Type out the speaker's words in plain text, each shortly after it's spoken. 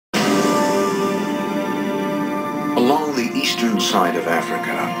eastern side of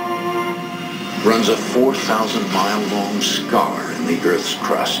Africa runs a 4,000-mile-long scar in the Earth's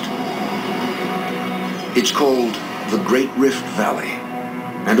crust. It's called the Great Rift Valley,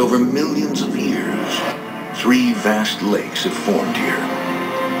 and over millions of years, 3 vast lakes have formed here.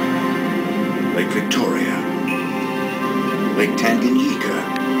 Lake Victoria, Lake Tanganyika,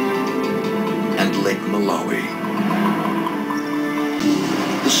 and Lake Malawi.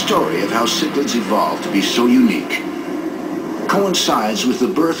 The story of how cichlids evolved to be so unique coincides with the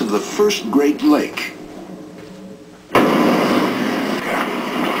birth of the first Great Lake.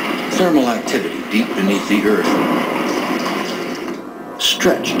 Thermal activity deep beneath the Earth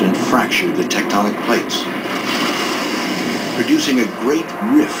stretched and fractured the tectonic plates, producing a great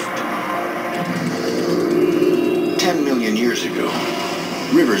rift. 10 million years ago,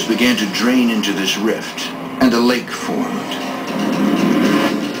 rivers began to drain into this rift, and a lake formed.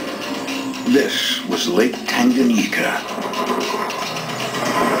 This was Lake Tanganyika.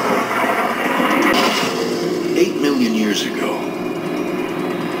 8 million years ago,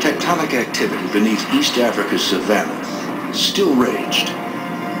 tectonic activity beneath East Africa's savanna still raged,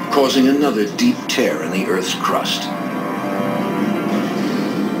 causing another deep tear in the Earth's crust.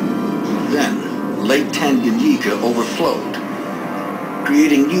 Then, Lake Tanganyika overflowed,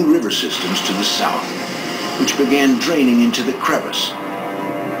 creating new river systems to the south, which began draining into the crevice.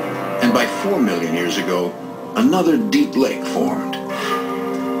 And by 4 million years ago, another deep lake formed,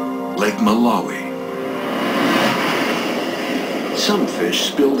 Lake Malawi. Some fish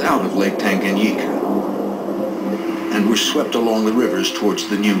spilled out of Lake Tanganyika and were swept along the rivers towards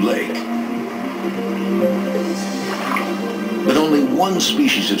the new lake. But only one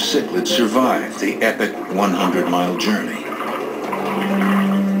species of cichlid survived the epic 100-mile journey.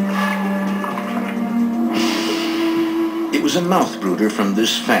 It was a mouthbrooder from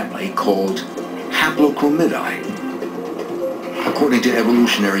this family called Haplochromidae, according to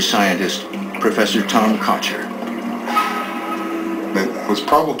evolutionary scientist Professor Tom Kocher. It was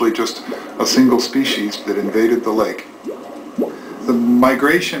probably just a single species that invaded the lake. The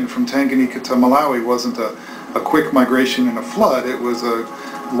migration from Tanganyika to Malawi wasn't a quick migration in a flood. It was a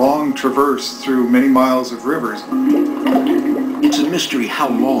long traverse through many miles of rivers. It's a mystery how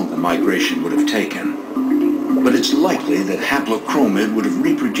long the migration would have taken, but it's likely that haplochromid would have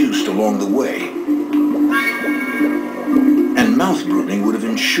reproduced along the way, and mouthbrooding would have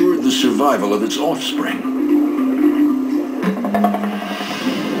ensured the survival of its offspring.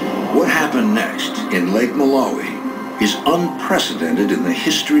 What happened next in Lake Malawi is unprecedented in the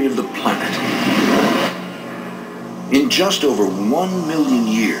history of the planet. In just over 1 million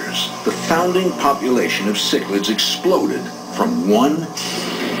years, the founding population of cichlids exploded from one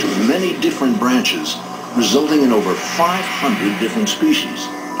to many different branches, resulting in over 500 different species.